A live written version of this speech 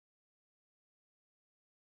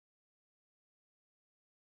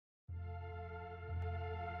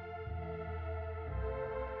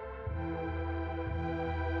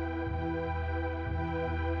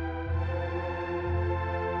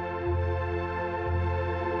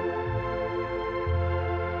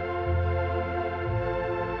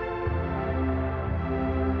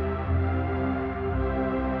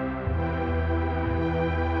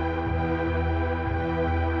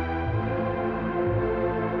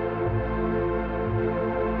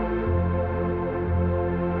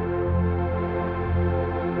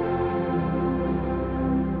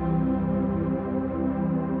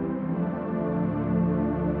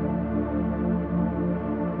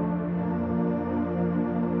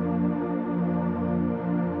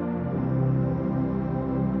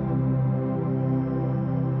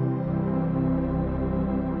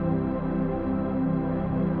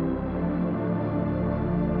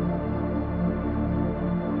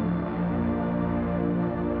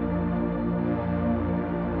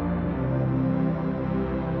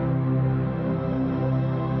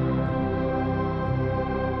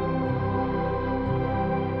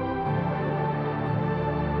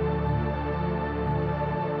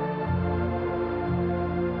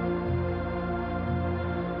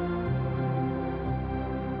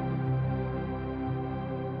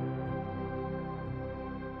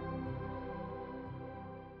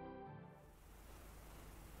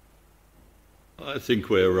I think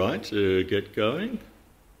we're right to get going.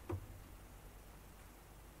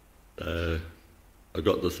 I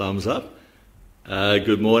got the thumbs up.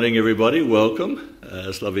 Good morning, everybody. Welcome.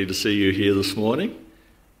 It's lovely to see you here this morning.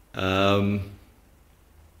 Begin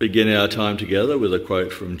our time together with a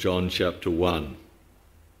quote from John chapter 1.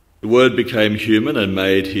 The Word became human and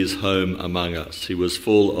made his home among us. He was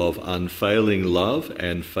full of unfailing love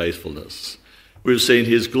and faithfulness. We've seen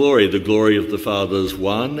his glory, the glory of the Father's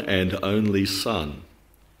one and only Son.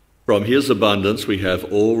 From his abundance we have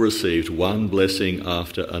all received one blessing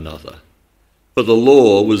after another. For the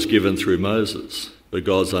law was given through Moses, but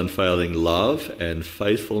God's unfailing love and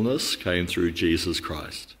faithfulness came through Jesus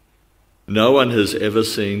Christ. No one has ever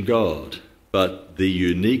seen God, but the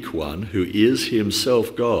unique one, who is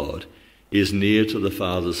himself God, is near to the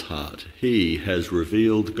Father's heart. He has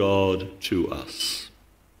revealed God to us.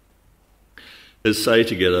 Let's say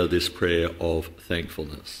together this prayer of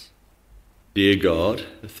thankfulness. Dear God,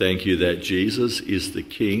 thank you that Jesus is the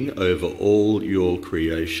King over all your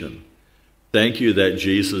creation. Thank you that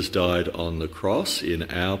Jesus died on the cross in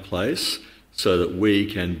our place so that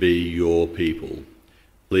we can be your people.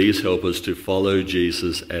 Please help us to follow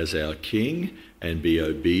Jesus as our King and be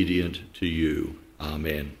obedient to you.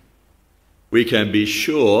 Amen. We can be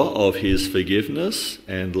sure of his forgiveness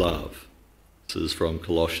and love. This is from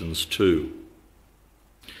Colossians 2.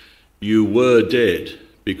 You were dead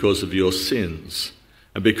because of your sins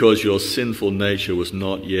and because your sinful nature was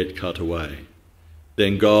not yet cut away.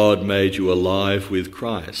 Then God made you alive with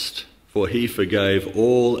Christ, for he forgave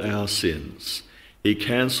all our sins. He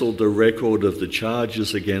cancelled the record of the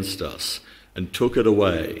charges against us and took it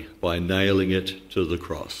away by nailing it to the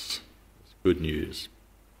cross. It's good news.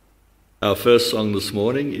 Our first song this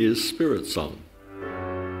morning is Spirit Song.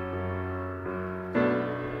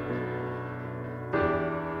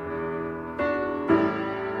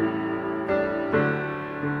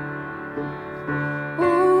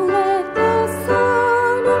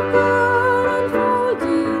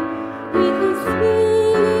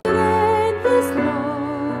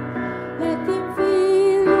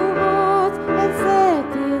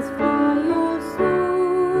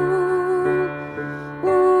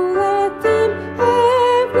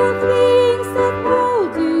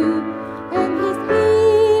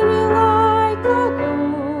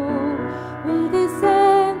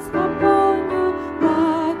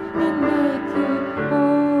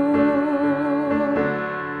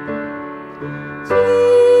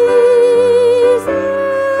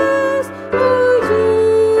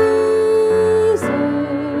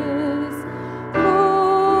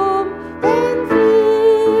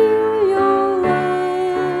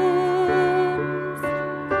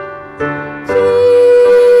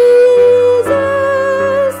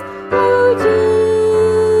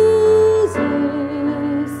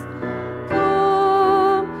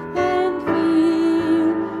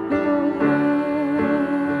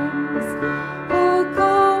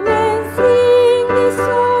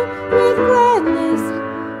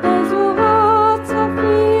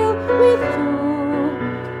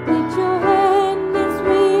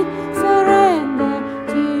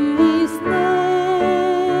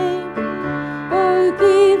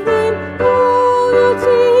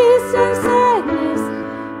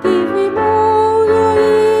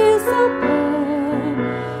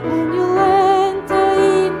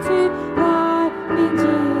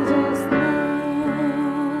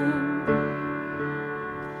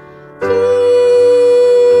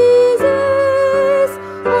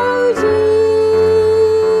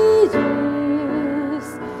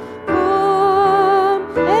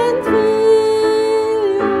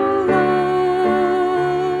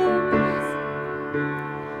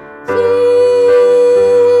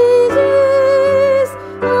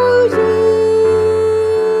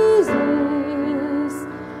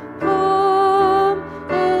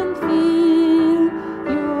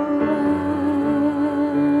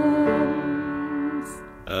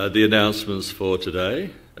 The announcements for today.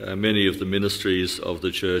 Many of the ministries of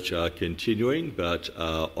the church are continuing but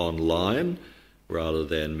are online rather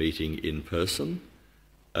than meeting in person.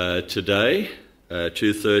 Today,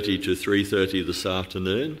 2:30 to 3:30 this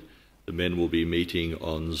afternoon, the men will be meeting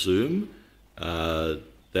on Zoom.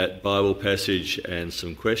 That Bible passage and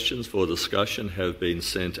some questions for discussion have been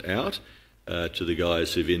sent out to the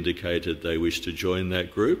guys who've indicated they wish to join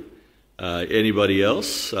that group. Anybody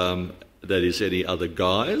else, that is any other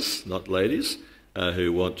guys, not ladies,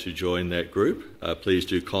 who want to join that group, please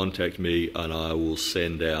do contact me and I will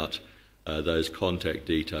send out those contact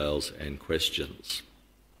details and questions.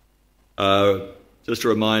 Just a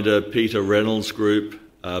reminder, Peter Reynolds' group,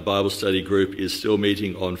 Bible study group, is still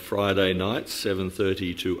meeting on Friday nights,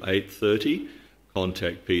 7:30 to 8:30,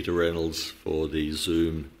 contact Peter Reynolds for the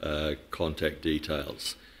Zoom contact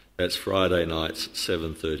details. That's Friday nights,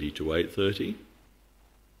 7:30 to 8:30.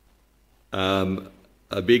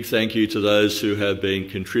 A big thank you to those who have been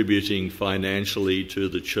contributing financially to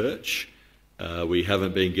the church. We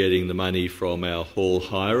haven't been getting the money from our hall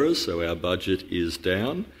hirers, so our budget is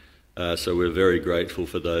down. So we're very grateful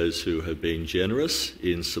for those who have been generous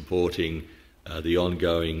in supporting the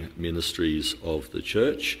ongoing ministries of the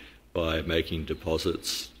church by making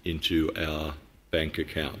deposits into our bank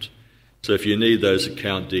account. So if you need those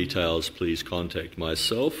account details, please contact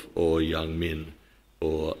myself or Young Min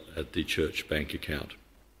or at the church bank account.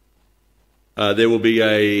 There will be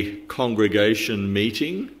a congregation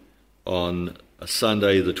meeting on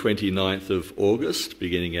Sunday the 29th of August,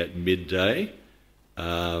 beginning at midday.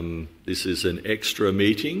 This is an extra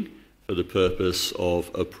meeting for the purpose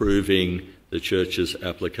of approving the church's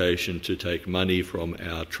application to take money from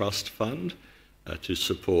our trust fund to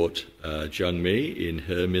support Jung-Mi in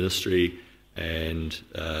her ministry and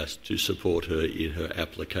to support her in her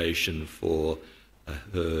application for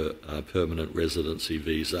her permanent residency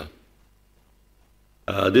visa.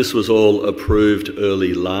 This was all approved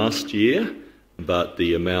early last year, but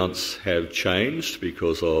the amounts have changed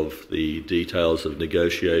because of the details of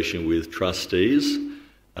negotiation with trustees.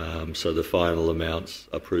 So the final amounts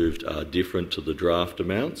approved are different to the draft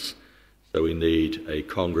amounts. So we need a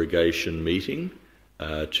congregation meeting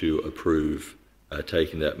to approve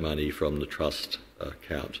taking that money from the trust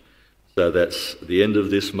account. So that's the end of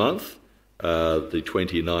this month, the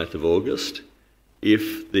 29th of August.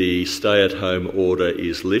 If the stay-at-home order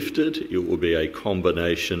is lifted, it will be a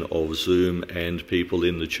combination of Zoom and people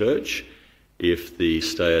in the church. If the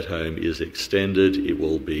stay-at-home is extended, it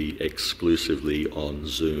will be exclusively on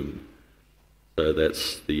Zoom. So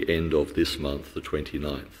that's the end of this month, the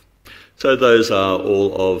 29th. So those are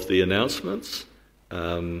all of the announcements.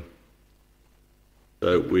 So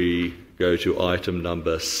we go to item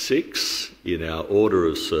number 6 in our order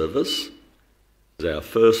of service. This is our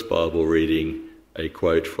first Bible reading, a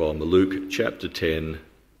quote from Luke chapter 10,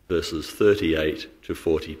 verses 38 to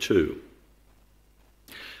 42.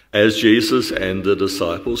 As Jesus and the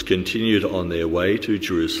disciples continued on their way to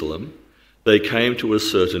Jerusalem, they came to a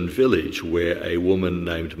certain village where a woman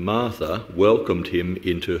named Martha welcomed him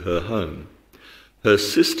into her home. Her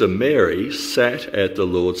sister Mary sat at the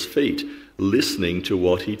Lord's feet, listening to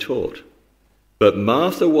what he taught. But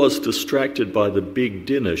Martha was distracted by the big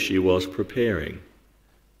dinner she was preparing.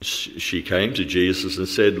 She came to Jesus and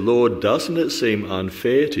said, "Lord, doesn't it seem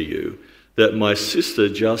unfair to you that my sister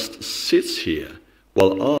just sits here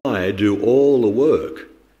while I do all the work?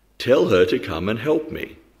 Tell her to come and help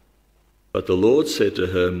me." But the Lord said to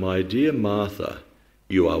her, "My dear Martha,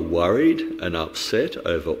 you are worried and upset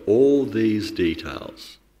over all these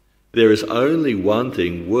details. There is only one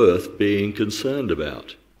thing worth being concerned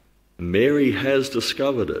about. Mary has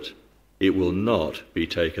discovered it. It will not be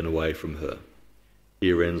taken away from her."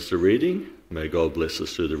 Here ends the reading. May God bless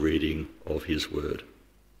us through the reading of his word.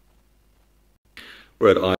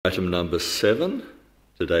 We're at item number 7.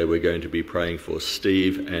 Today we're going to be praying for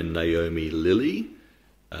Steve and Naomi Lilly,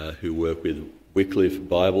 who work with Wycliffe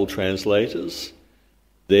Bible translators.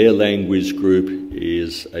 Their language group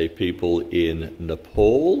is a people in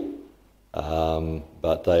Nepal,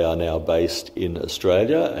 but they are now based in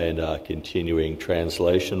Australia and are continuing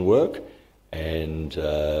translation work and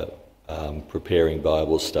preparing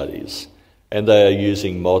Bible studies. And they are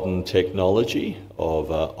using modern technology of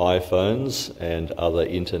iPhones and other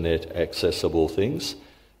internet accessible things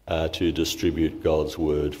to distribute God's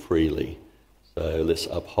word freely. So let's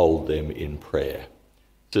uphold them in prayer.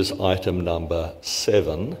 This is item number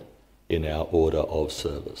 7 in our order of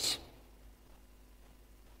service.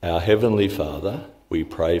 Our Heavenly Father, we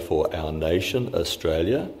pray for our nation,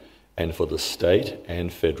 Australia, and for the state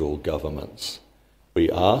and federal governments. We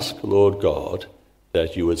ask, Lord God,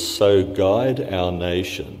 that you would so guide our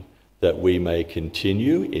nation that we may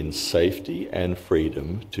continue in safety and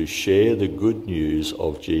freedom to share the good news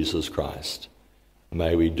of Jesus Christ.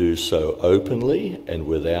 May we do so openly and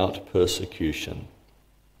without persecution.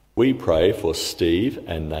 We pray for Steve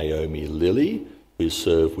and Naomi Lilly, who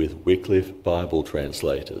serve with Wycliffe Bible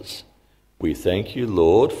translators. We thank you,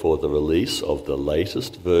 Lord, for the release of the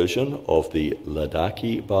latest version of the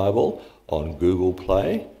Ladakhi Bible on Google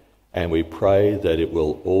Play, and we pray that it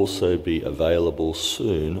will also be available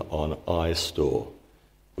soon on iStore.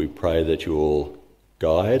 We pray that you will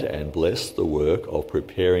guide and bless the work of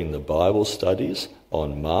preparing the Bible studies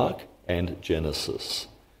on Mark and Genesis.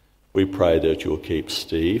 We pray that you'll keep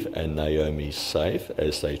Steve and Naomi safe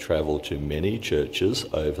as they travel to many churches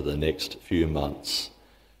over the next few months.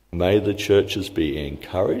 May the churches be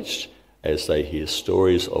encouraged as they hear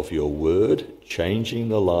stories of your word changing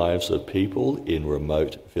the lives of people in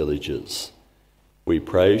remote villages. We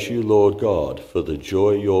praise you, Lord God, for the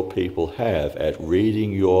joy your people have at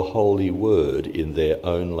reading your holy word in their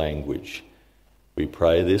own language. We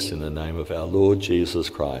pray this in the name of our Lord Jesus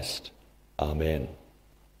Christ. Amen.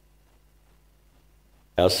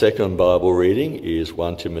 Our second Bible reading is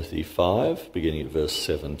 1 Timothy 5, beginning at verse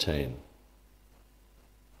 17.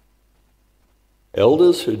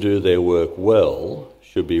 Elders who do their work well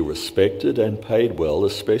should be respected and paid well,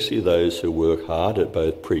 especially those who work hard at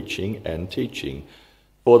both preaching and teaching.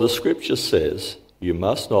 For the scripture says, you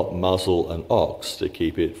must not muzzle an ox to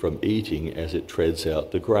keep it from eating as it treads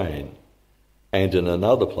out the grain. And in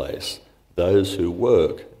another place, those who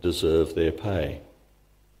work deserve their pay.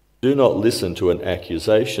 Do not listen to an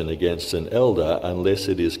accusation against an elder unless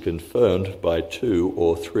it is confirmed by 2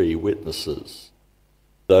 or 3 witnesses.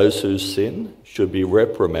 Those who sin should be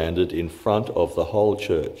reprimanded in front of the whole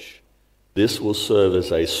church. This will serve as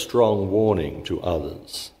a strong warning to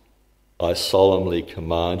others. I solemnly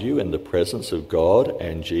command you in the presence of God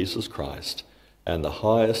and Jesus Christ and the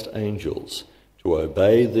highest angels to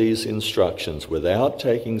obey these instructions without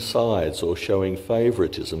taking sides or showing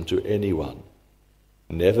favoritism to anyone.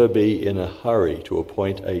 Never be in a hurry to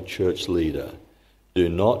appoint a church leader. Do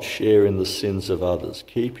not share in the sins of others.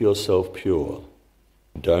 Keep yourself pure.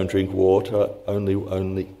 Don't drink only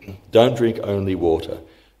water.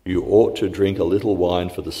 You ought to drink a little wine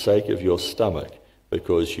for the sake of your stomach,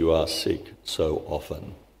 because you are sick so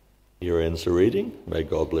often. Here ends the reading. May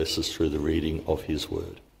God bless us through the reading of his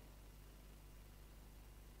word.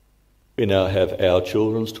 We now have our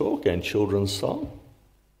children's talk and children's song.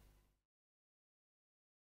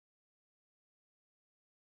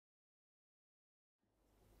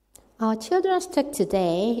 Our children's talk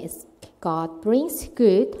today is God brings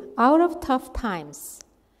good out of tough times.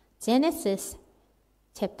 Genesis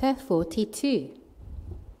chapter 42.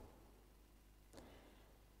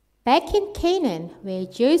 Back in Canaan, where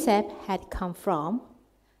Joseph had come from,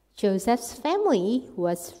 Joseph's family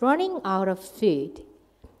was running out of food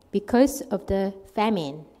because of the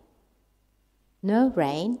famine. No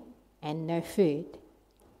rain and no food.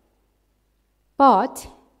 But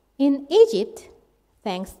in Egypt,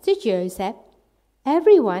 thanks to Joseph,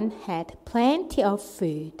 everyone had plenty of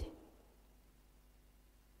food.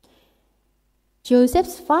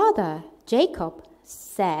 Joseph's father, Jacob,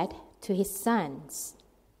 said to his sons,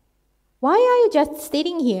 "Why are you just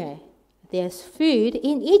sitting here? There's food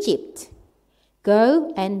in Egypt.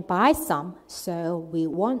 Go and buy some so we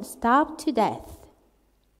won't starve to death."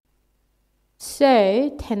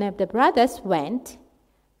 So 10 of the brothers went,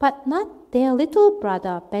 but not their little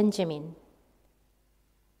brother Benjamin.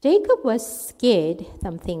 Jacob was scared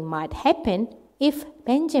something might happen if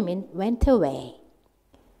Benjamin went away.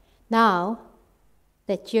 Now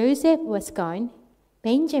that Joseph was gone,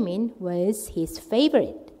 Benjamin was his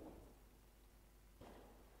favorite.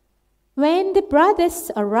 When the brothers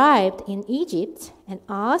arrived in Egypt and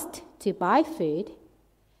asked to buy food,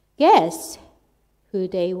 guess who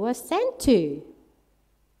they were sent to?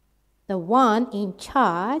 The one in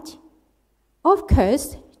charge? Of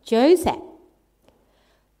course, Joseph.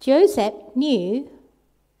 Joseph knew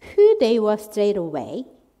who they were straight away,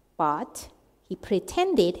 but he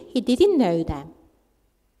pretended he didn't know them.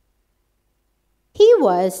 He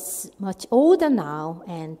was much older now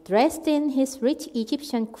and dressed in his rich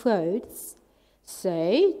Egyptian clothes,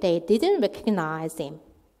 so they didn't recognize him.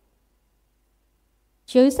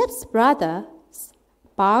 Joseph's brothers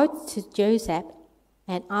bowed to Joseph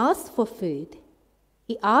and asked for food.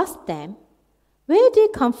 He asked them, "Where do you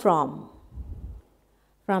come from?"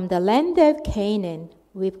 "From the land of Canaan,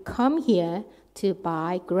 we've come here to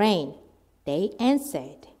buy grain," they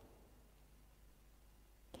answered.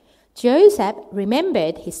 Joseph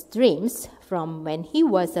remembered his dreams from when he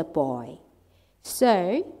was a boy.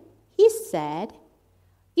 So he said,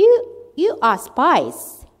 You are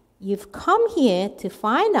spies. You've come here to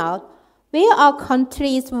find out where our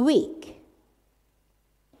country is weak."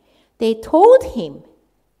 They told him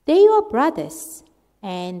they were brothers,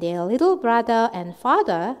 and their little brother and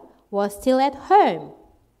father were still at home.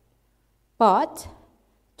 But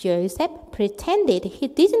Joseph pretended he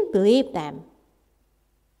didn't believe them.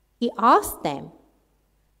 He asked them,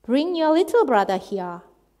 "Bring your little brother here,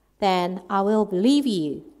 then I will believe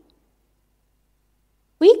you."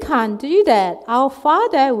 "We can't do that. Our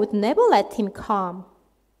father would never let him come,"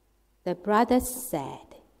 the brothers said.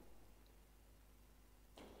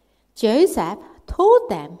 Joseph told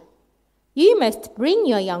them, "You must bring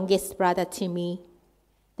your youngest brother to me.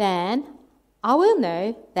 Then I will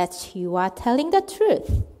know that you are telling the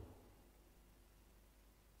truth."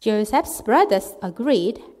 Joseph's brothers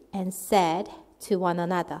agreed and said to one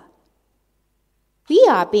another, "We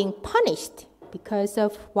are being punished because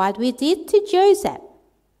of what we did to Joseph.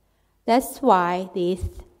 That's why these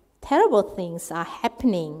terrible things are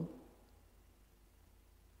happening."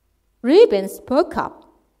 Reuben spoke up.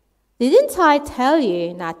 "Didn't I tell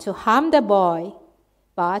you not to harm the boy?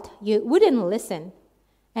 But you wouldn't listen,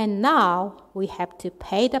 and now we have to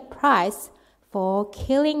pay the price for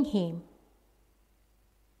killing him."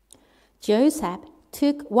 Joseph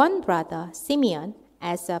took one brother, Simeon,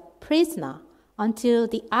 as a prisoner until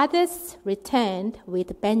the others returned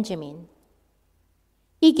with Benjamin.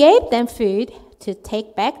 He gave them food to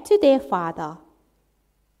take back to their father.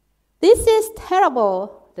 "This is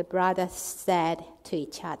terrible," the brothers said to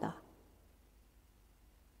each other.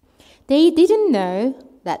 They didn't know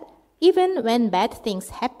that even when bad things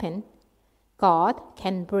happen, God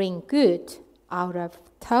can bring good out of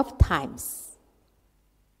tough times.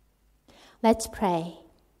 Let's pray.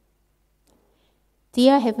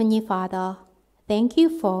 Dear Heavenly Father, thank you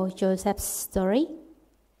for Joseph's story.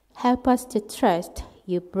 Help us to trust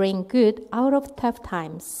you bring good out of tough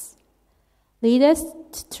times. Lead us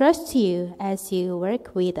to trust you as you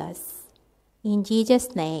work with us. In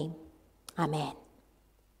Jesus' name, Amen.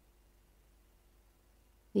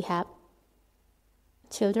 We have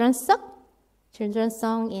children's song. Children's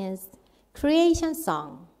song is creation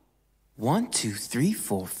song. 1, 2, 3,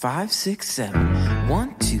 4, 5, 6, 7.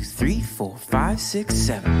 1, 2, 3, 4, 5, 6,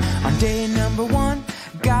 7. On day number 1,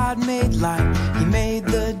 God made light. He made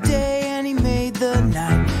the day and he made the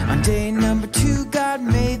night. On day number 2, God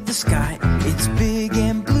made the sky. It's big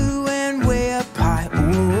and blue and way up high.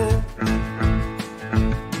 Whoa.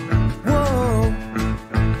 Whoa.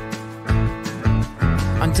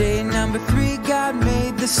 On day number 3, God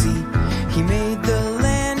made the sea. He made the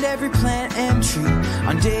land, every plant and tree.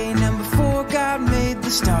 On day number 4, God made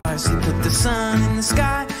the stars. He put the sun in the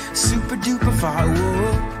sky, super duper far.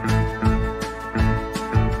 Whoa.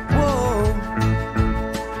 Whoa.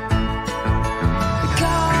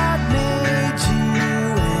 God made you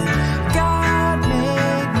and God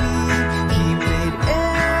made me. He made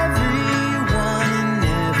everyone and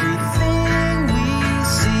everything we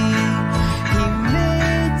see. He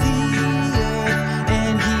made the earth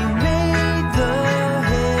and he made the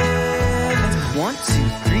heavens. 1, 2,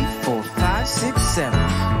 3, 4, 5, 6, 7.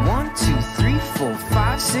 1, 2, 3, 4,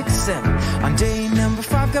 5, 6, 7. On day number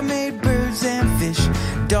 5, God made birds and fish,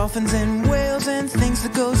 dolphins and whales and things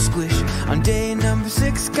that go squish. On day number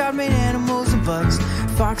 6, God made animals and bugs,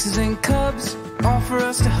 foxes and cubs, all for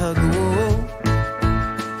us to hug. Whoa.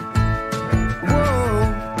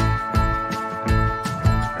 Whoa.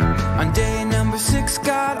 On day number 6,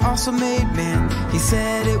 God also made man. He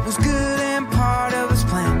said it was good and part of his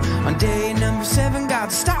plan. On day number 7,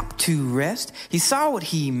 God stopped to rest. He saw what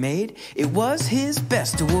he made. It was his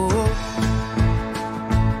best. Whoa.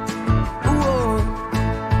 Whoa.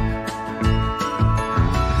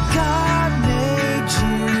 God made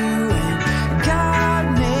you and God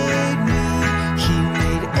made me. He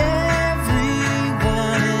made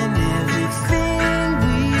everyone and everything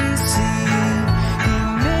we see. He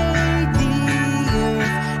made the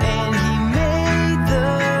earth and he made the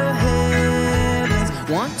heavens.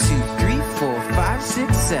 1, 2, 3, 4, 5,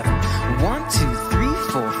 6, 7. 1, 2, 3,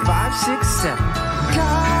 4, 5, 6, 7.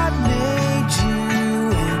 God made you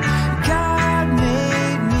and God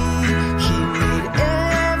made me. He made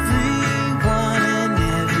everyone and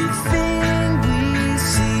everything we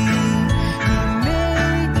see. He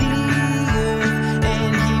made the earth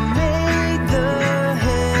and he made the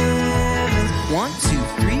heavens. 1, 2,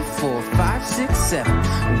 3, 4, 5, 6, 7.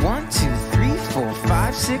 1, 2, 3, 4,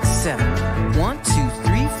 5, 6, 7. 1, 2,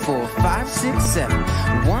 3, 4, 5, 6, 7.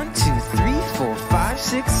 1, 2, 3, 4, 5,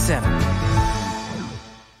 6, 7.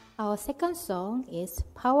 Our second song is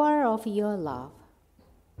Power of Your Love.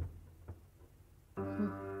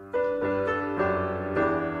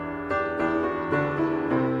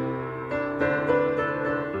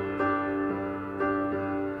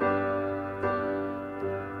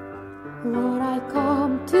 Lord, I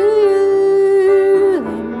come to you,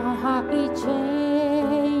 let my heart be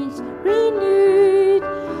changed, renewed,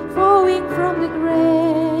 flowing from the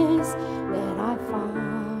grace that I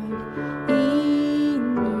find in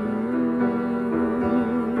you.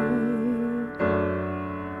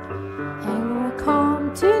 And Lord, I come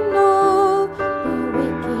to know the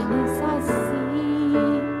wickedness I see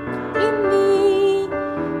in me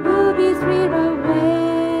will be swept away.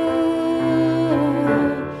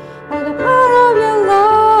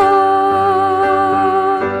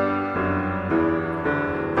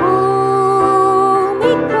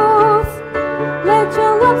 Let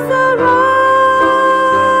your love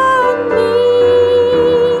surround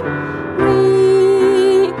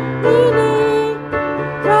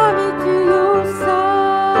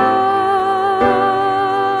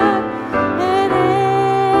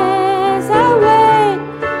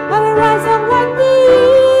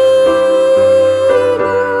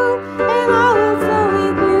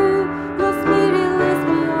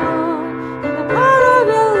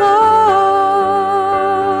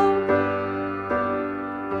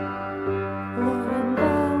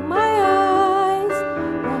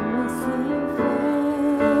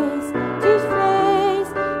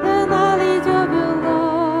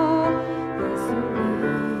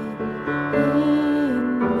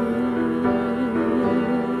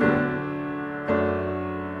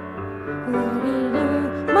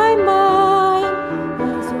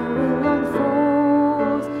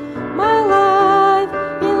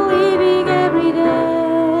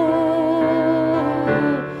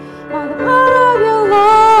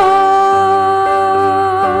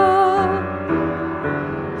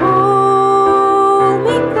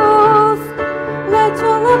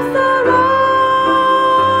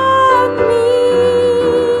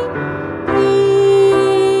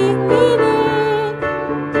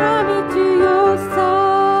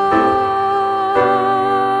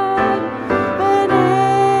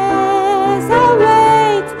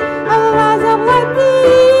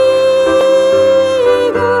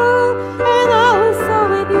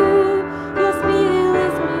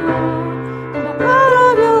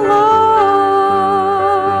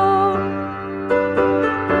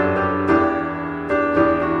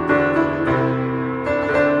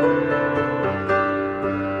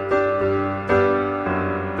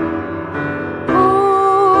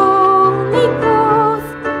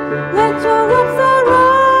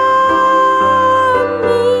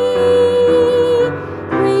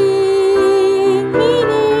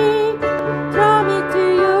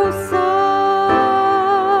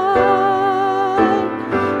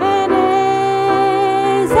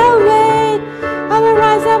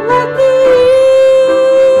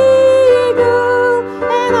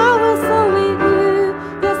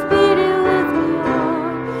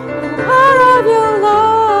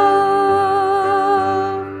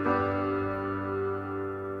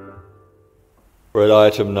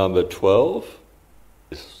Item number 12.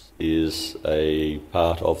 This is a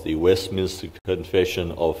part of the Westminster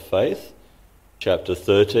Confession of Faith, chapter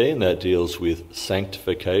 13, that deals with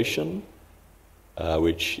sanctification,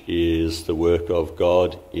 which is the work of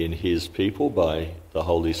God in his people by the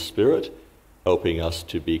Holy Spirit, helping us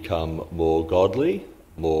to become more godly,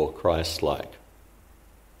 more Christ-like.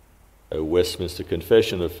 A Westminster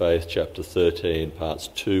Confession of Faith, chapter 13, parts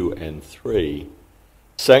 2 and 3.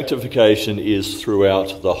 Sanctification is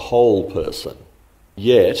throughout the whole person,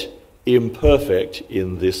 yet imperfect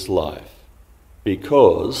in this life,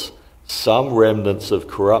 because some remnants of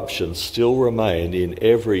corruption still remain in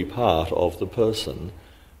every part of the person,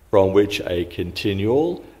 from which a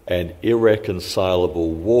continual and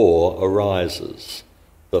irreconcilable war arises,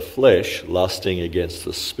 the flesh lusting against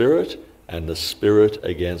the spirit, and the spirit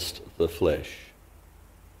against the flesh.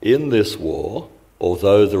 In this war,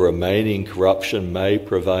 although the remaining corruption may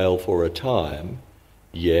prevail for a time,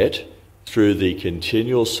 yet, through the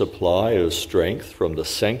continual supply of strength from the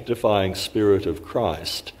sanctifying Spirit of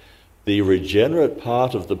Christ, the regenerate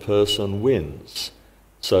part of the person wins,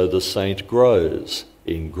 so the saint grows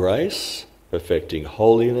in grace, perfecting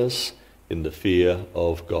holiness in the fear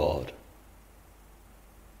of God.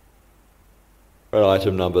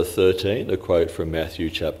 Item number 13, a quote from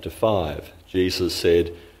Matthew chapter 5. Jesus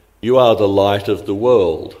said, "You are the light of the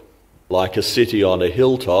world. Like a city on a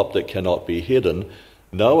hilltop that cannot be hidden,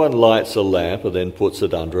 no one lights a lamp and then puts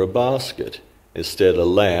it under a basket. Instead, a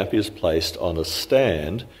lamp is placed on a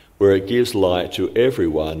stand where it gives light to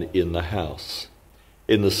everyone in the house.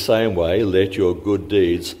 In the same way, let your good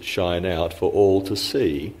deeds shine out for all to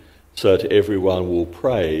see, so that everyone will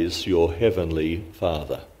praise your heavenly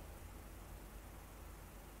Father."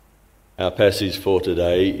 Our passage for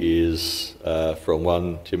today is from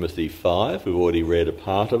 1 Timothy 5. We've already read a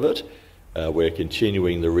part of it. We're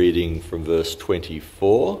continuing the reading from verse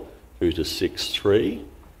 24 through to 6:3.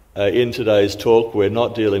 In today's talk, we're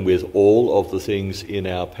not dealing with all of the things in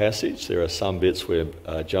our passage. There are some bits we're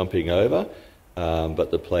jumping over,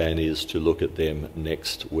 but the plan is to look at them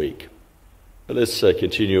next week. But let's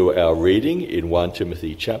continue our reading in 1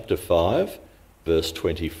 Timothy chapter 5, verse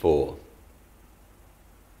 24.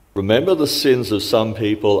 "Remember, the sins of some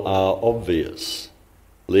people are obvious,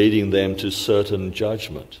 leading them to certain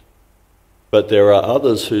judgment. But there are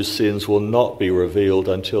others whose sins will not be revealed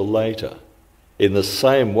until later. In the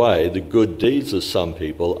same way, the good deeds of some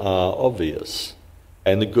people are obvious,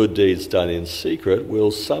 and the good deeds done in secret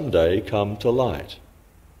will someday come to light.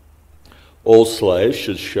 All slaves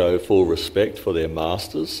should show full respect for their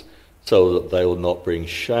masters, so that they will not bring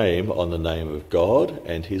shame on the name of God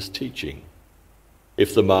and his teaching.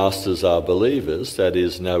 If the masters are believers, that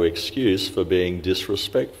is no excuse for being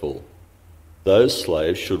disrespectful. Those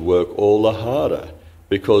slaves should work all the harder,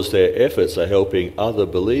 because their efforts are helping other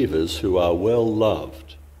believers who are well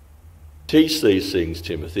loved. Teach these things,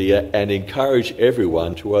 Timothy, and encourage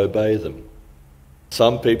everyone to obey them.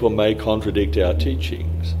 Some people may contradict our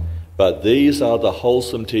teachings, but these are the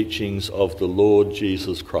wholesome teachings of the Lord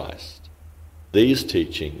Jesus Christ. These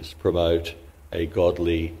teachings promote a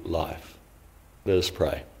godly life." Let us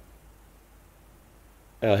pray.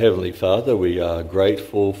 Our Heavenly Father, we are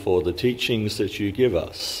grateful for the teachings that you give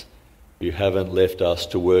us. You haven't left us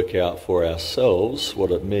to work out for ourselves what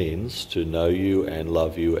it means to know you and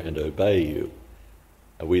love you and obey you.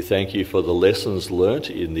 And we thank you for the lessons learnt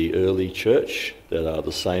in the early church that are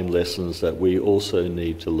the same lessons that we also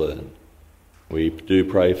need to learn. We do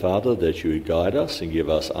pray, Father, that you would guide us and give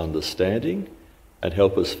us understanding, and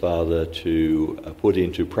help us, Father, to put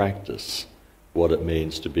into practice what it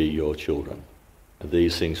means to be your children. And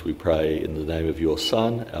these things we pray in the name of your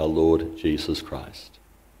Son, our Lord Jesus Christ.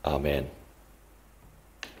 Amen.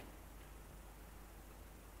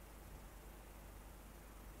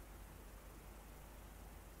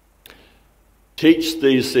 Teach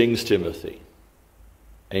these things, Timothy.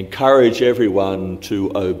 Encourage everyone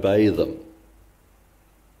to obey them.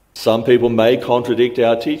 Some people may contradict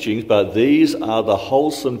our teachings, but these are the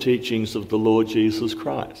wholesome teachings of the Lord Jesus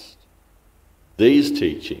Christ. These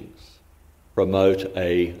teachings promote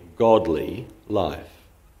a godly life.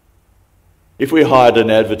 If we hired an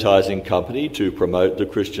advertising company to promote the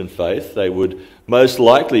Christian faith, they would most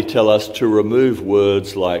likely tell us to remove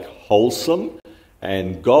words like wholesome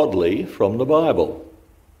and godly from the Bible.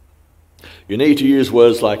 You need to use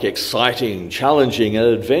words like exciting, challenging, and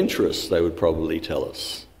adventurous, they would probably tell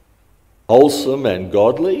us. Wholesome and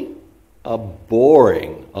godly are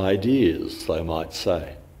boring ideas, they might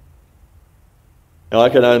say. Now, I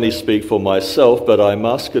can only speak for myself, but I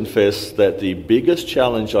must confess that the biggest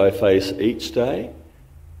challenge I face each day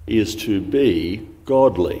is to be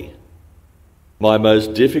godly. My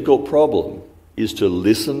most difficult problem is to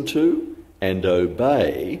listen to and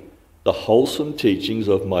obey the wholesome teachings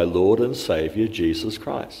of my Lord and Saviour, Jesus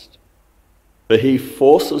Christ. For he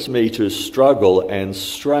forces me to struggle and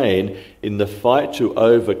strain in the fight to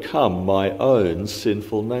overcome my own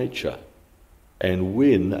sinful nature and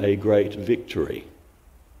win a great victory.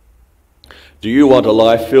 Do you want a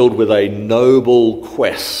life filled with a noble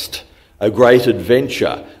quest, a great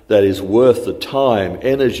adventure that is worth the time,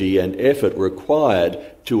 energy, and effort required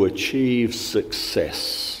to achieve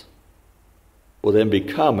success? Well, then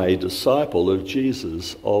become a disciple of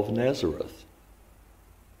Jesus of Nazareth.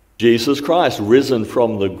 Jesus Christ, risen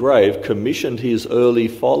from the grave, commissioned his early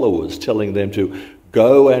followers, telling them to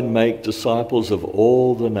go and make disciples of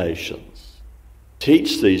all the nations.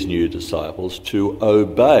 Teach these new disciples to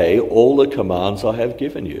obey all the commands I have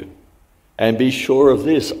given you. And be sure of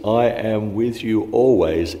this, I am with you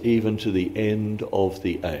always, even to the end of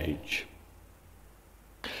the age.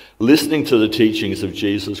 Listening to the teachings of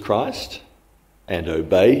Jesus Christ and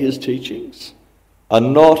obey his teachings are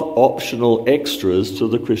not optional extras to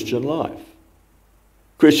the Christian life.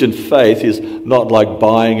 Christian faith is not like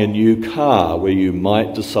buying a new car where you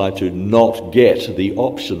might decide to not get the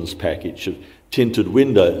options package of tinted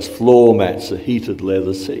windows, floor mats, or heated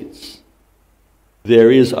leather seats.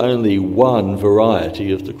 There is only one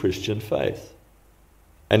variety of the Christian faith,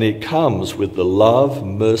 and it comes with the love,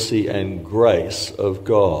 mercy, and grace of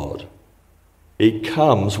God. It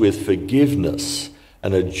comes with forgiveness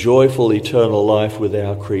and a joyful eternal life with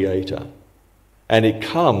our Creator. And it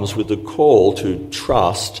comes with the call to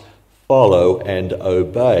trust, follow, and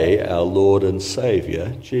obey our Lord and Saviour,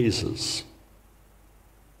 Jesus.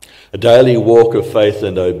 A daily walk of faith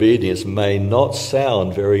and obedience may not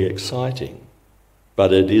sound very exciting,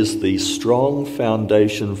 but it is the strong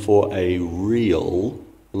foundation for a real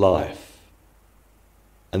life.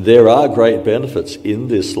 And there are great benefits in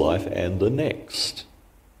this life and the next.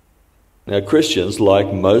 Now, Christians,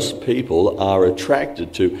 like most people, are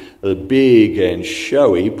attracted to the big and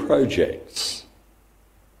showy projects.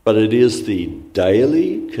 But it is the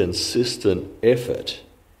daily, consistent effort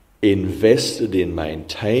invested in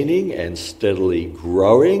maintaining and steadily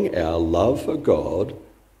growing our love for God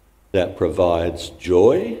that provides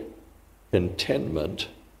joy, contentment,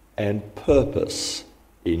 and purpose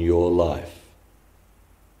in your life.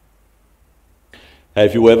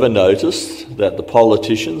 Have you ever noticed that the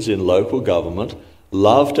politicians in local government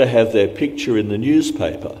love to have their picture in the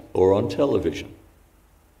newspaper or on television?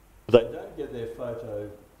 They don't get their photo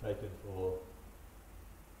taken for...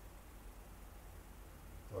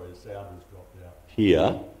 Sorry, the sound has dropped out.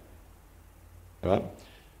 Here. Right?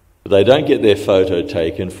 But they don't get their photo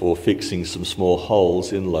taken for fixing some small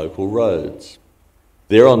holes in local roads.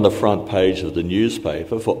 They're on the front page of the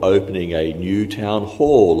newspaper for opening a new town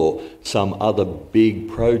hall or some other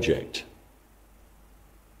big project.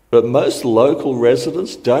 But most local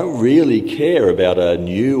residents don't really care about a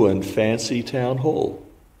new and fancy town hall.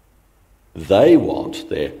 They want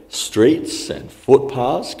their streets and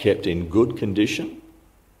footpaths kept in good condition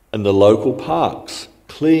and the local parks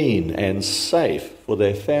clean and safe for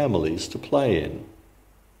their families to play in.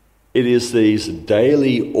 It is these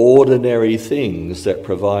daily, ordinary things that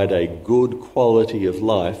provide a good quality of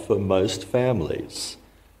life for most families,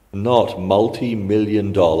 not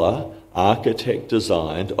multi-million-dollar,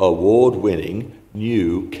 architect-designed, award-winning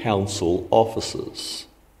new council offices.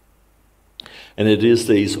 And it is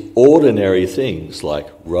these ordinary things like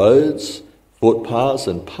roads, footpaths,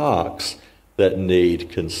 and parks that need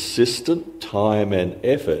consistent time and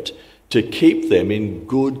effort to keep them in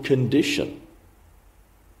good condition.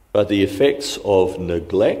 But the effects of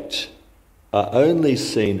neglect are only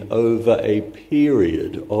seen over a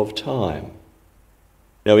period of time.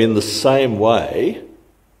 Now, in the same way,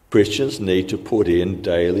 Christians need to put in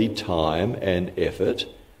daily time and effort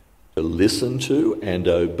to listen to and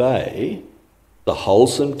obey the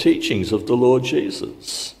wholesome teachings of the Lord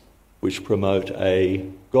Jesus, which promote a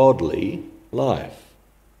godly life.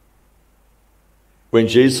 When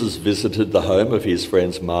Jesus visited the home of his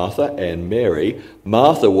friends Martha and Mary,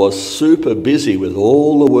 Martha was super busy with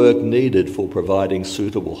all the work needed for providing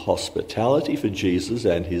suitable hospitality for Jesus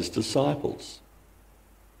and his disciples.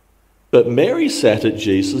 But Mary sat at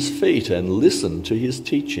Jesus' feet and listened to his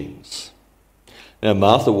teachings. Now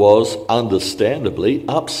Martha was understandably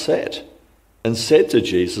upset and said to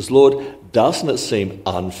Jesus, "Lord, doesn't it seem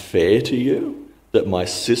unfair to you that my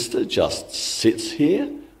sister just sits here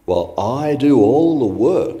while I do all the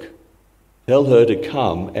work? Tell her to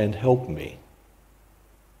come and help me."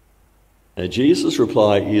 Now, Jesus'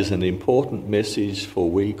 reply is an important message for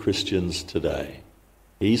we Christians today.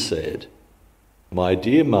 He said, My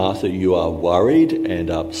dear Martha, you are worried and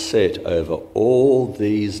upset over all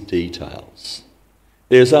these details.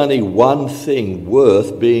 There's only one thing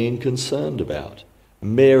worth being concerned about.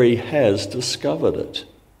 Mary has discovered it.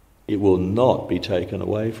 It will not be taken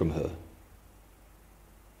away from her.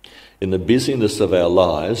 In the busyness of our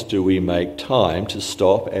lives, do we make time to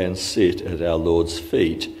stop and sit at our Lord's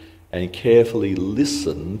feet and carefully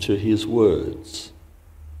listen to his words?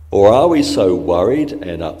 Or are we so worried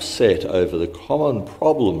and upset over the common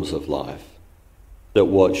problems of life that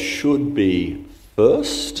what should be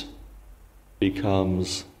first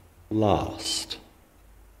becomes last?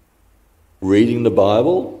 Reading the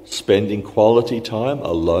Bible, spending quality time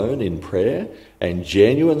alone in prayer, and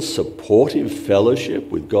genuine supportive fellowship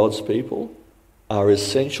with God's people are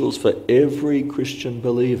essentials for every Christian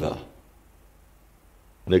believer.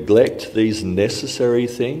 Neglect these necessary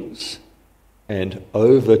things, and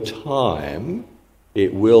over time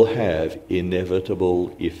it will have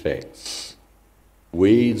inevitable effects.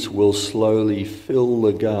 Weeds will slowly fill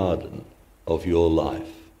the garden of your life.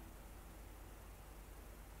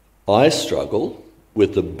 I struggle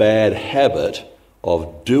with the bad habit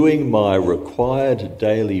of doing my required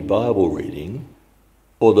daily Bible reading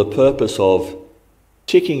for the purpose of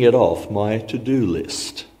ticking it off my to-do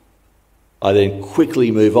list. I then quickly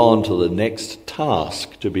move on to the next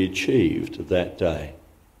task to be achieved that day.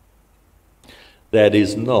 That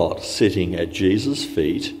is not sitting at Jesus'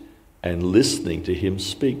 feet and listening to him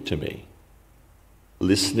speak to me.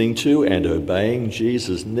 Listening to and obeying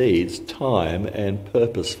Jesus needs time and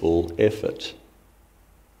purposeful effort.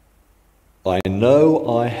 I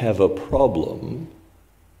know I have a problem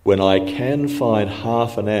when I can find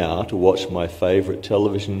half an hour to watch my favourite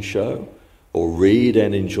television show or read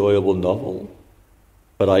an enjoyable novel,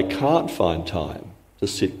 but I can't find time to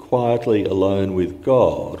sit quietly alone with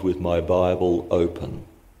God with my Bible open.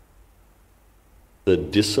 The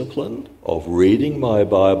discipline of reading my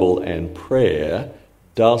Bible and prayer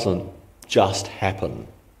doesn't just happen.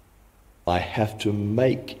 I have to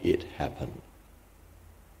make it happen.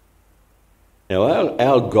 Now,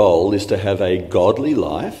 our goal is to have a godly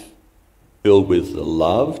life filled with the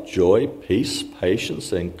love, joy, peace,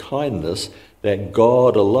 patience, and kindness that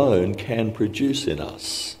God alone can produce in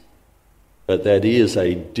us. But that is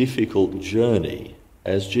a difficult journey.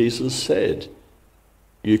 As Jesus said,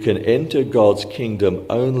 you can enter God's kingdom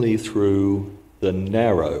only through the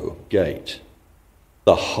narrow gate.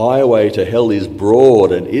 The highway to hell is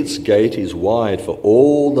broad and its gate is wide for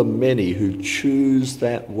all the many who choose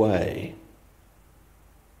that way.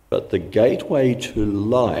 But the gateway to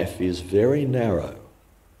life is very narrow.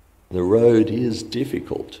 The road is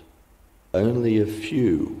difficult. Only a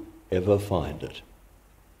few ever find it.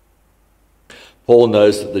 Paul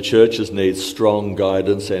knows that the churches need strong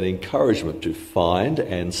guidance and encouragement to find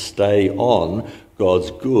and stay on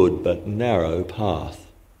God's good but narrow path.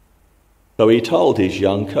 So he told his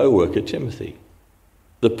young co-worker Timothy,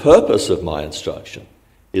 "The purpose of my instruction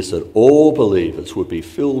is that all believers would be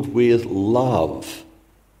filled with love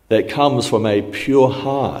that comes from a pure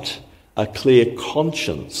heart, a clear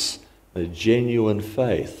conscience, a genuine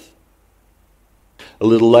faith." A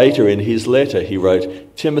little later in his letter he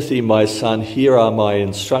wrote, "Timothy, my son, here are my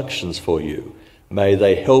instructions for you. May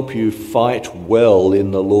they help you fight well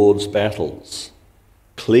in the Lord's battles.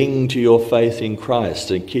 Cling to your faith in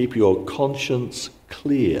Christ and keep your conscience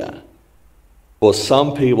clear. For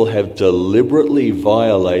some people have deliberately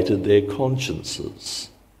violated their consciences.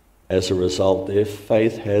 As a result, their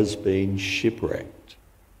faith has been shipwrecked."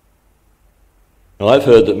 Now, I've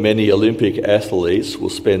heard that many Olympic athletes will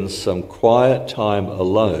spend some quiet time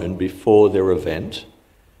alone before their event,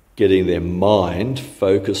 getting their mind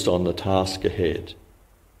focused on the task ahead.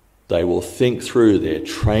 They will think through their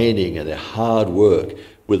training and their hard work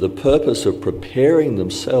with the purpose of preparing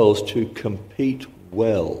themselves to compete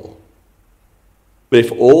well. But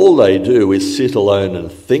if all they do is sit alone and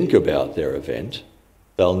think about their event,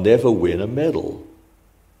 they'll never win a medal.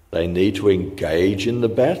 They need to engage in the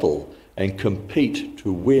battle and compete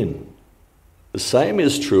to win. The same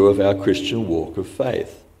is true of our Christian walk of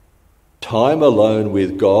faith. Time alone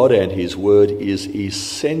with God and his word is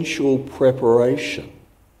essential preparation.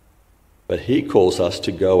 But he calls us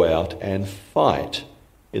to go out and fight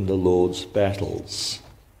in the Lord's battles.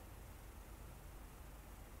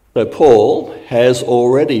 So Paul has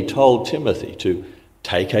already told Timothy to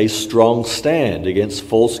take a strong stand against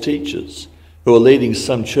false teachers who are leading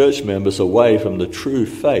some church members away from the true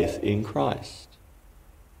faith in Christ.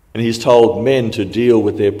 And he's told men to deal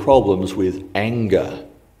with their problems with anger.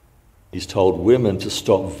 He's told women to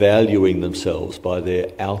stop valuing themselves by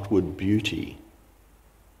their outward beauty.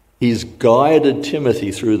 He's guided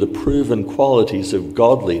Timothy through the proven qualities of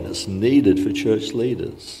godliness needed for church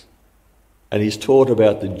leaders. And he's taught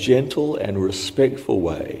about the gentle and respectful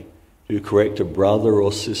way to correct a brother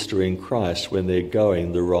or sister in Christ when they're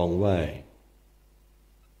going the wrong way.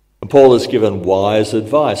 And Paul has given wise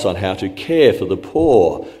advice on how to care for the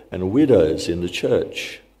poor and widows in the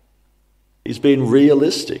church. He's been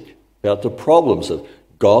realistic about the problems of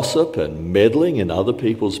gossip and meddling in other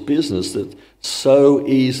people's business that so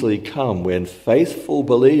easily come when faithful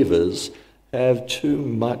believers have too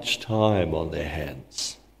much time on their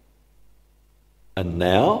hands. And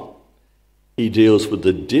now he deals with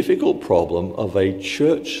the difficult problem of a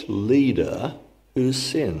church leader who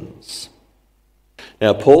sins.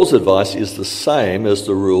 Now, Paul's advice is the same as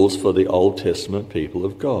the rules for the Old Testament people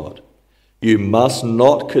of God. You must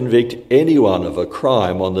not convict anyone of a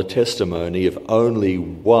crime on the testimony of only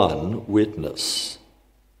one witness.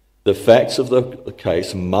 The facts of the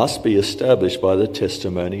case must be established by the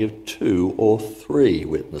testimony of 2 or 3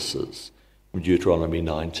 witnesses, from Deuteronomy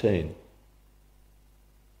 19.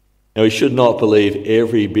 Now, we should not believe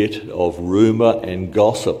every bit of rumour and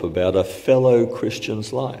gossip about a fellow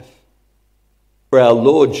Christian's life. For our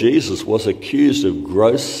Lord Jesus was accused of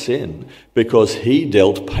gross sin because he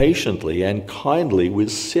dealt patiently and kindly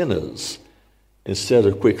with sinners instead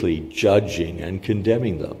of quickly judging and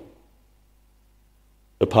condemning them.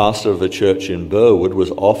 The pastor of a church in Burwood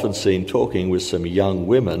was often seen talking with some young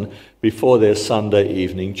women before their Sunday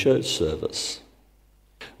evening church service.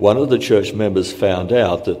 One of the church members found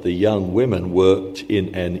out that the young women worked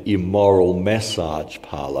in an immoral massage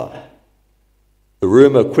parlour. The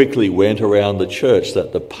rumour quickly went around the church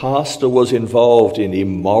that the pastor was involved in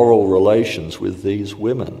immoral relations with these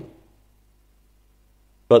women.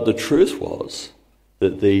 But the truth was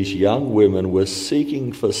that these young women were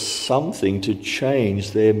seeking for something to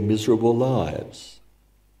change their miserable lives.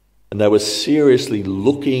 And they were seriously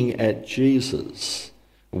looking at Jesus,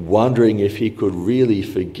 wondering if he could really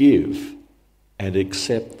forgive and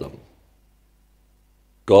accept them.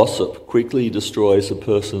 Gossip quickly destroys a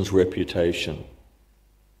person's reputation.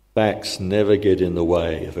 Facts never get in the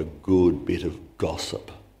way of a good bit of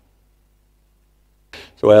gossip.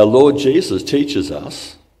 So our Lord Jesus teaches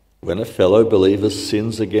us, when a fellow believer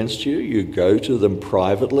sins against you, you go to them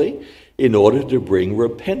privately in order to bring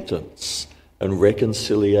repentance and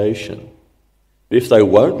reconciliation. If they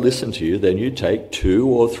won't listen to you, then you take 2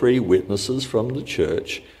 or 3 witnesses from the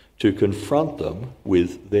church to confront them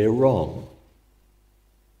with their wrong.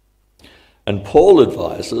 And Paul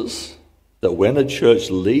advises that when a church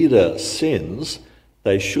leader sins,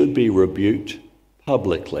 they should be rebuked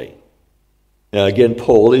publicly. Now again,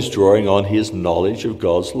 Paul is drawing on his knowledge of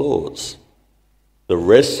God's laws. The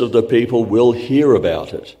rest of the people will hear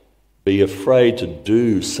about it, be afraid to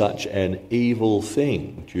do such an evil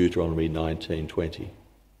thing, Deuteronomy 19:20.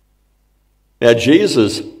 Now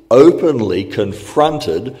Jesus openly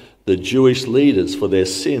confronted the Jewish leaders for their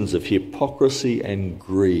sins of hypocrisy and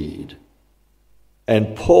greed.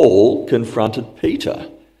 And Paul confronted Peter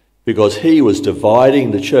because he was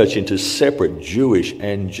dividing the church into separate Jewish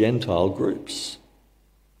and Gentile groups.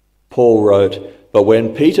 Paul wrote, "But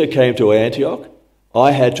when Peter came to Antioch,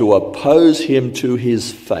 I had to oppose him to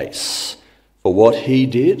his face, for what he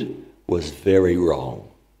did was very wrong."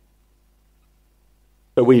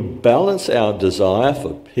 So we balance our desire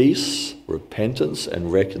for peace, repentance,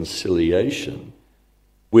 and reconciliation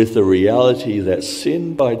with the reality that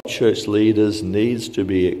sin by church leaders needs to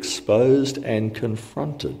be exposed and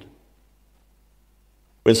confronted.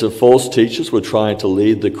 When some false teachers were trying to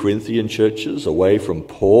lead the Corinthian churches away from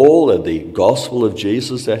Paul and the gospel of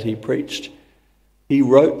Jesus that he preached, he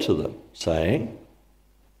wrote to them saying,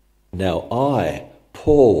 "Now I,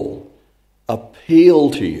 Paul, appeal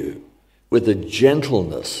to you with the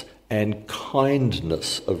gentleness and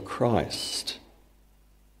kindness of Christ.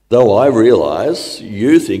 Though I realize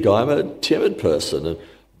you think I'm a timid person and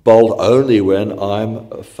bold only when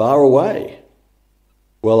I'm far away.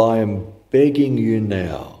 Well, I am begging you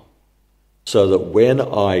now, so that when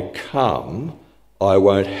I come, I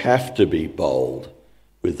won't have to be bold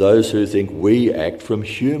with those who think we act from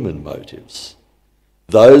human motives.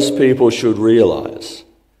 Those people should realize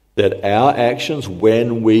that our actions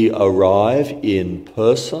when we arrive in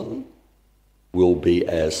person will be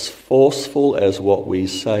as forceful as what we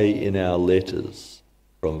say in our letters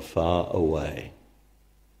from far away."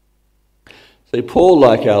 See, Paul,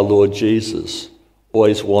 like our Lord Jesus,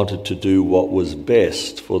 always wanted to do what was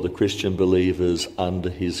best for the Christian believers under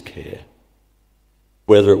his care.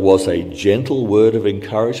 Whether it was a gentle word of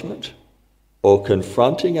encouragement or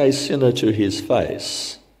confronting a sinner to his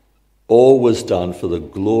face, All was done for the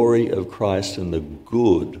glory of Christ and the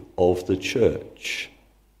good of the church.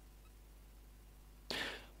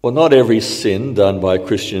 Well, not every sin done by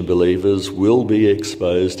Christian believers will be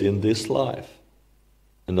exposed in this life.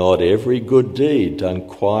 Not every good deed done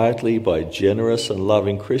quietly by generous and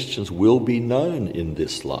loving Christians will be known in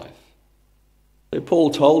this life. So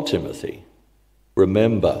Paul told Timothy,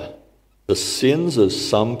 remember, the sins of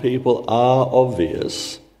some people are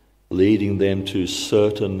obvious, leading them to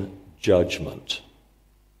certain judgment.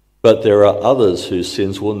 But there are others whose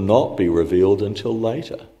sins will not be revealed until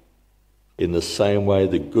later. In the same way,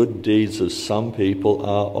 the good deeds of some people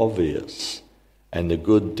are obvious, and the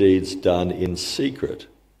good deeds done in secret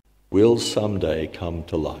will someday come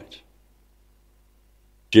to light.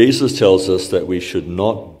 Jesus tells us that we should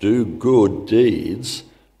not do good deeds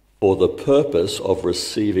for the purpose of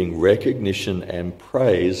receiving recognition and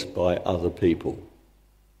praise by other people.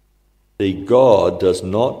 See, God does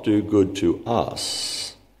not do good to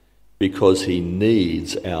us because he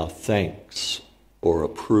needs our thanks or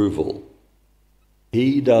approval.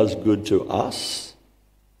 He does good to us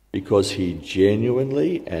because he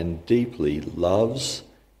genuinely and deeply loves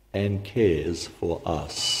and cares for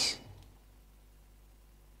us.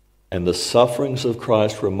 And the sufferings of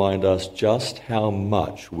Christ remind us just how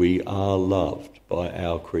much we are loved by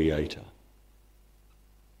our Creator.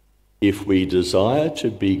 If we desire to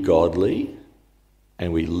be godly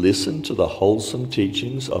and we listen to the wholesome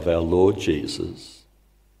teachings of our Lord Jesus,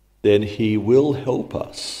 then he will help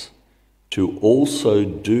us to also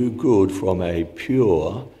do good from a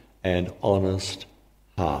pure and honest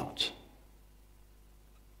heart.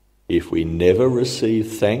 If we never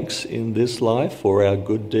receive thanks in this life for our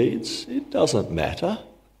good deeds, it doesn't matter.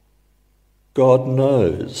 God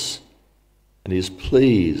knows and is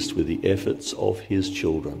pleased with the efforts of his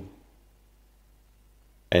children.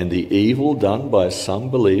 And the evil done by some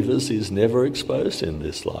believers is never exposed in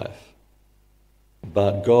this life.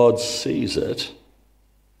 But God sees it,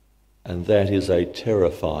 and that is a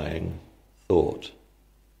terrifying thought.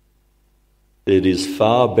 It is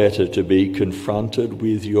far better to be confronted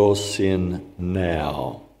with your sin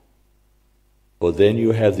now, for then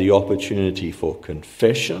you have the opportunity for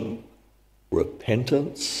confession,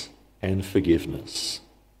 repentance, and forgiveness.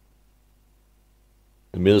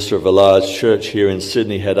 The minister of a large church here in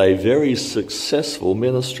Sydney had a very successful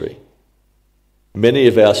ministry. Many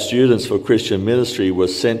of our students for Christian ministry were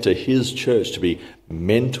sent to his church to be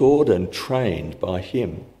mentored and trained by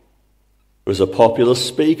him. He was a popular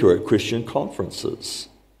speaker at Christian conferences.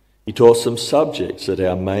 He taught some subjects at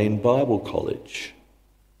our main Bible college.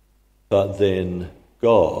 But then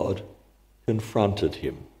God confronted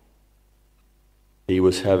him. He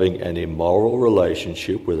was having an immoral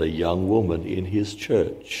relationship with a young woman in his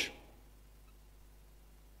church.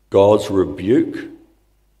 God's rebuke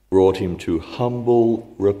brought him to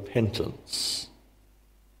humble repentance.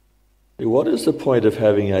 What is the point of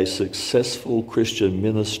having a successful Christian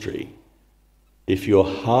ministry if your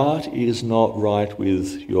heart is not right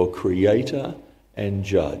with your Creator and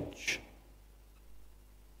Judge?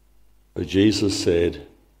 But Jesus said,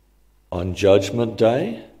 on Judgment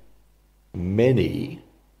Day, many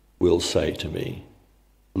will say to me,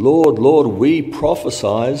 Lord, Lord, we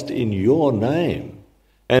prophesied in your name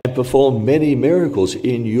and performed many miracles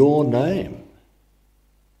in your name.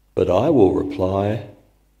 But I will reply,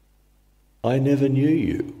 I never knew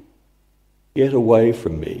you. Get away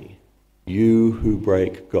from me, you who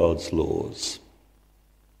break God's laws.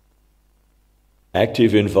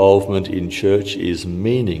 Active involvement in church is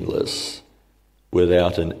meaningless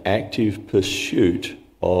without an active pursuit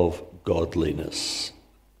of godliness.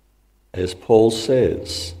 As Paul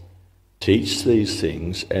says, teach these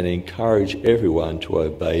things and encourage everyone to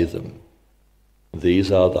obey them.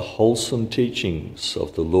 These are the wholesome teachings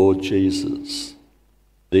of the Lord Jesus.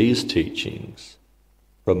 These teachings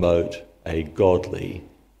promote a godly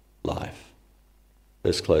life.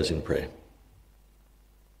 Let's close in prayer.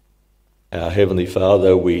 Our Heavenly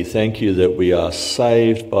Father, we thank you that we are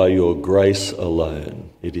saved by your grace alone.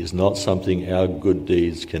 It is not something our good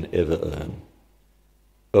deeds can ever earn.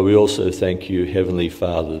 But we also thank you, Heavenly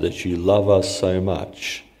Father, that you love us so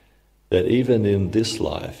much that even in this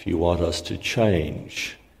life you want us to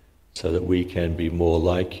change so that we can be more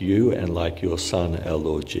like you and like your Son, our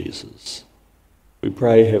Lord Jesus. We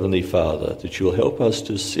pray, Heavenly Father, that you'll help us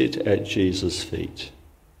to sit at Jesus' feet,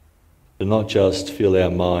 to not just fill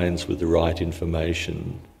our minds with the right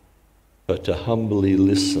information, but to humbly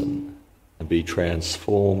listen and be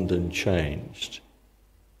transformed and changed.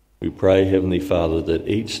 We pray, Heavenly Father, that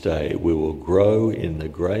each day we will grow in the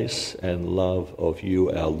grace and love of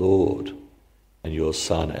you, our Lord, and your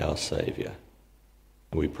Son, our Saviour.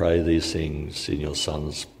 We pray these things in your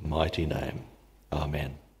Son's mighty name.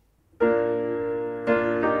 Amen.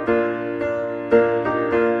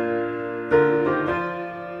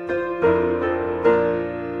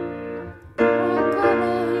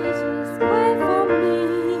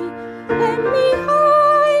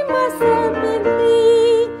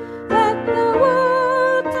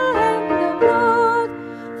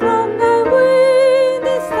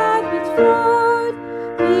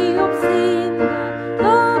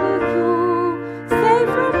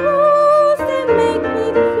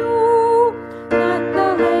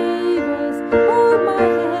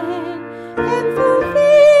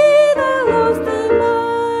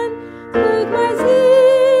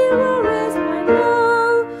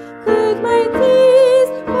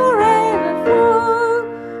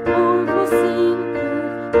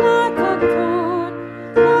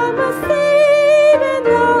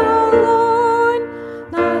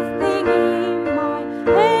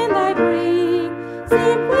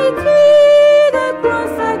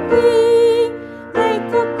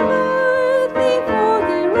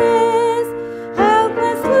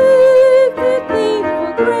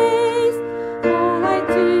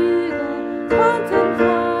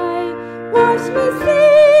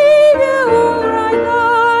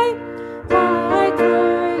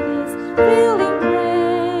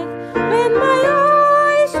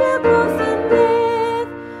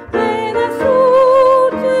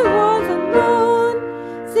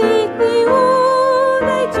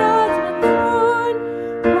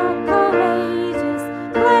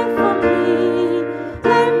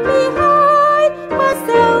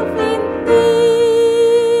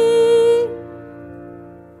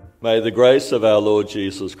 May the grace of our Lord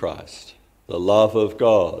Jesus Christ, the love of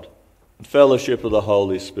God, and fellowship of the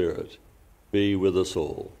Holy Spirit be with us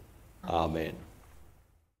all. Amen.